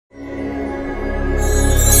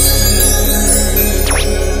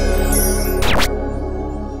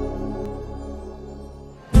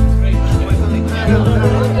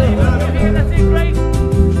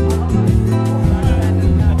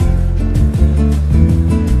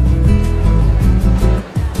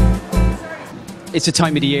It's a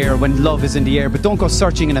time of the year when love is in the air, but don't go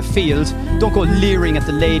searching in a field, don't go leering at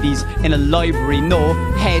the ladies in a library. No,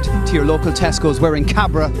 head to your local Tesco's wearing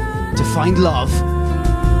Cabra to find love.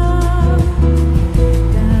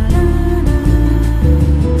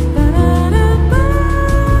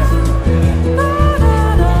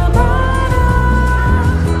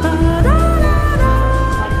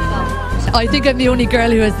 I think I'm the only girl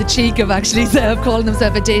who has the cheek of actually calling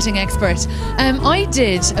themselves a dating expert. I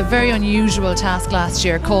did a very unusual task last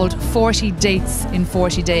year called 40 dates in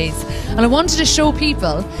 40 days. And I wanted to show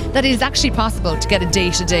people that it is actually possible to get a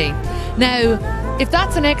date a day. Now, if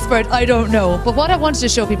that's an expert, I don't know. But what I wanted to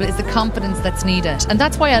show people is the confidence that's needed. And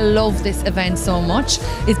that's why I love this event so much,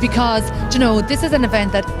 is because, you know, this is an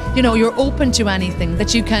event that, you know, you're open to anything,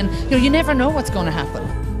 that you can, you know, you never know what's going to happen.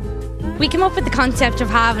 We came up with the concept of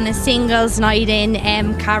having a singles night in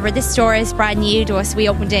Cabra. This store is brand new to us. We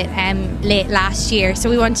opened it late last year, so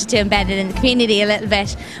we wanted to embed it in the community a little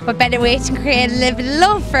bit. What better way to create a little bit of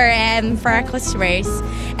love for our customers?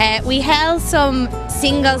 We held some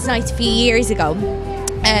singles nights a few years ago.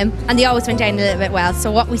 And they always went down a little bit well.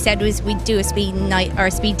 So what we said was we'd do a speed night or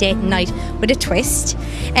a speed dating night with a twist.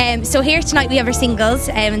 So here tonight we have our singles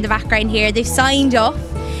in the background here. They've signed up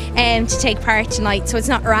to take part tonight, so it's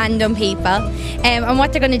not random people. And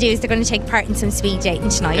what they're going to do is they're going to take part in some speed dating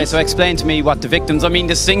tonight. Okay, so explain to me what the victims, I mean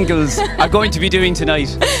the singles, are going to be doing tonight.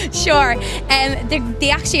 Sure. They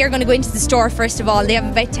actually are going to go into the store first of all. They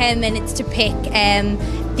have about 10 minutes to pick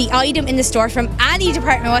the item in the store from any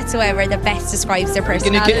department whatsoever that best describes their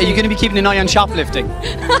personality. Are you going to be keeping an eye on shoplifting?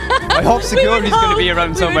 I hope security's going to be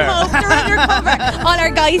around somewhere. All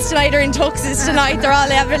our guys tonight are in tuxes tonight. They're all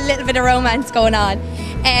having a little bit of romance going on.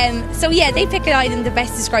 So yeah, they pick an item that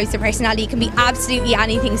best describes their personality. It can be absolutely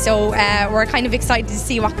anything, so we're kind of excited to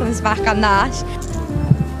see what comes back on that.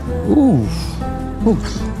 Ooh.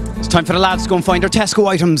 It's time for the lads to go and find their Tesco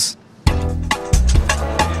items.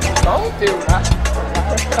 Don't do that.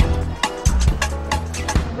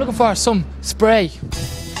 Looking for some spray.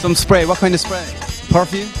 Some spray? What kind of spray?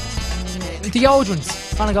 Perfume?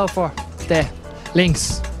 Deodorants. I'm gonna go for the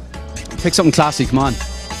Lynx. Pick something classy, come on.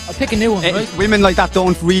 I'll pick a new one, right? Women like that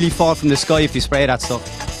don't really fall from the sky if you spray that stuff.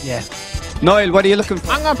 Yeah. Niall, what are you looking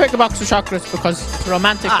for? I'm going to pick a box of chocolates because it's a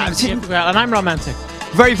romantic thing to give, and I'm romantic.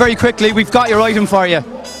 Very, very quickly, we've got your item for you.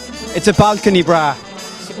 It's a balcony bra.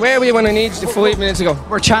 Where were you when I needed you 5 minutes ago?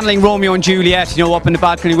 We're channeling Romeo and Juliet, you know, up in the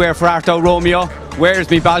balcony where for Art Thou Romeo. Where's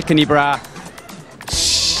me balcony bra?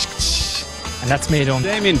 And that's me done.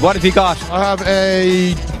 Damien, what have you got? I have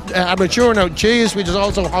a amateur now cheese, which is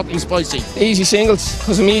also hot and spicy. Easy singles,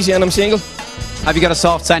 because I'm easy and I'm single. Have you got a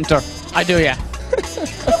soft centre? I do, yeah.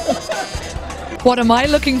 What am I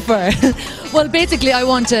looking for? Well, basically I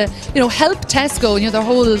want to, you know, help Tesco. You know, their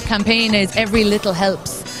whole campaign is every little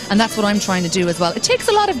helps. And that's what I'm trying to do as well. It takes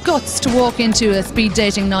a lot of guts to walk into a speed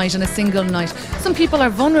dating night and a single night. Some people are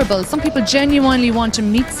vulnerable. Some people genuinely want to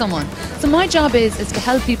meet someone. So my job is to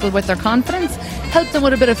help people with their confidence, help them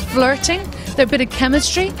with a bit of flirting, their bit of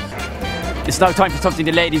chemistry. It's now time for something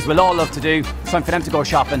the ladies will all love to do. It's time for them to go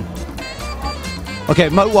shopping. Okay,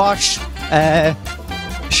 mouthwash,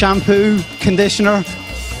 shampoo, conditioner,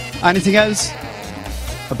 anything else?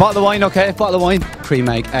 A bottle of wine, okay, a bottle of wine. Cream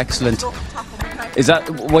egg, excellent. Is that,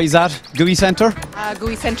 why is that? Gooey Centre?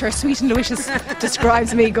 Gooey Centre, sweet and delicious.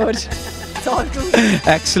 Describes me good. It's all good.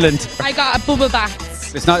 Excellent. I got a bubble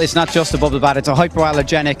bath. It's not just a bubble bath, it's a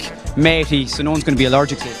hypoallergenic matey, so no one's going to be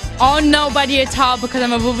allergic to it. Oh, nobody at all, because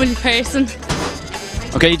I'm a bubbly person.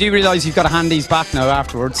 Okay, you do realise you've got to hand these back now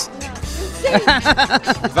afterwards.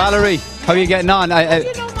 Valerie, how are you getting on? You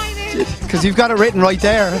know my name. Because you've got it written right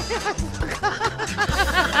there.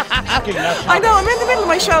 I know, I'm in the middle of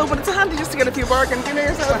my show, but it's handy just to get a few bargains, you know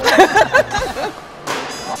yourself.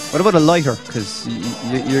 What about a lighter? Because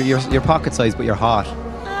you're pocket sized, but you're hot.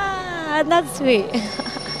 Ah, that's sweet.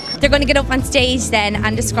 They're going to get up on stage then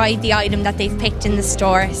and describe the item that they've picked in the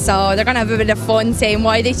store. So they're going to have a bit of fun saying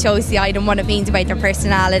why they chose the item, what it means about their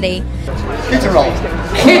personality. Kitchen roll.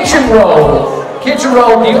 Kitchen roll. Kitchen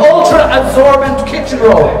roll, the ultra absorbent kitchen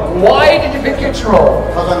roll. Why did you pick kitchen roll?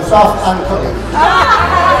 Because I'm soft and cuddly.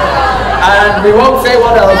 And we won't say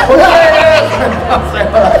what else.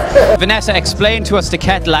 Vanessa, explain to us the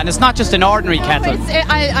kettle, and it's not just an ordinary kettle.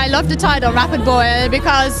 I love the title, Rapid Boil,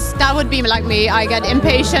 because that would be like me. I get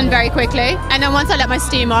impatient very quickly, and then once I let my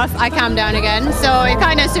steam off, I calm down again. So it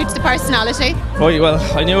kind of suits the personality. Right, well,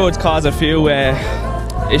 I knew it would cause a few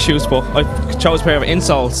issues, but I chose a pair of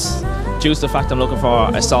insoles due to the fact I'm looking for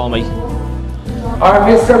a soulmate. Our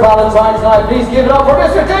Mr. Valentine tonight, please give it up for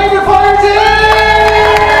Mr. David Fireteam!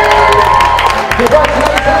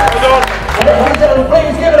 Congratulations! And ladies and gentlemen,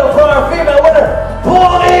 please give it up for our female winner,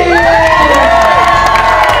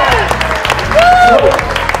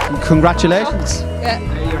 congratulations. Yeah.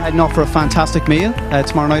 You're heading off for a fantastic meal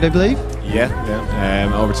tomorrow night, I believe. Yeah.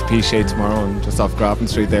 Over to Peashade tomorrow and just off Grafton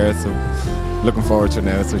Street there, so looking forward to it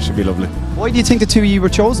now, so it should be lovely. Why do you think the two of you were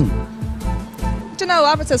chosen? I don't know,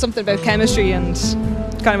 Abbott said something about chemistry and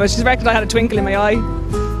kind of, she reckoned I had a twinkle in my eye.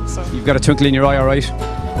 So. You've got a twinkle in your eye, all right.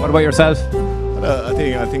 What about yourself?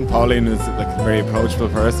 I think Pauline is like a very approachable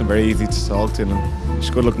person, very easy to talk to, and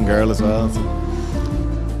she's a good-looking girl as well. So.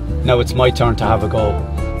 Now it's my turn to have a go.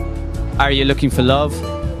 Are you looking for love?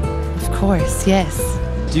 Of course, yes.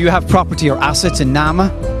 Do you have property or assets in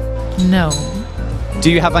Nama? No.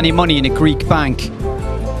 Do you have any money in a Greek bank?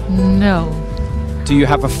 No. Do you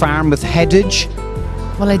have a farm with headage?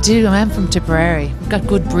 Well, I do. I am from Tipperary. We've got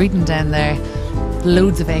good breeding down there.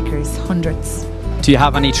 Loads of acres, hundreds. Do you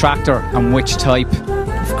have any tractor, and which type?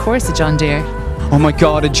 Of course, a John Deere. Oh my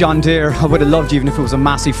God, a John Deere. I would have loved you even if it was a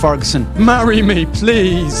Massey Ferguson. Marry me,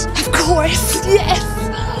 please. Of course, yes.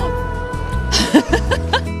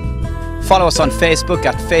 Follow us on Facebook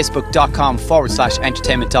at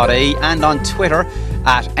facebook.com/entertainment.ie and on Twitter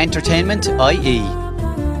at entertainment.ie.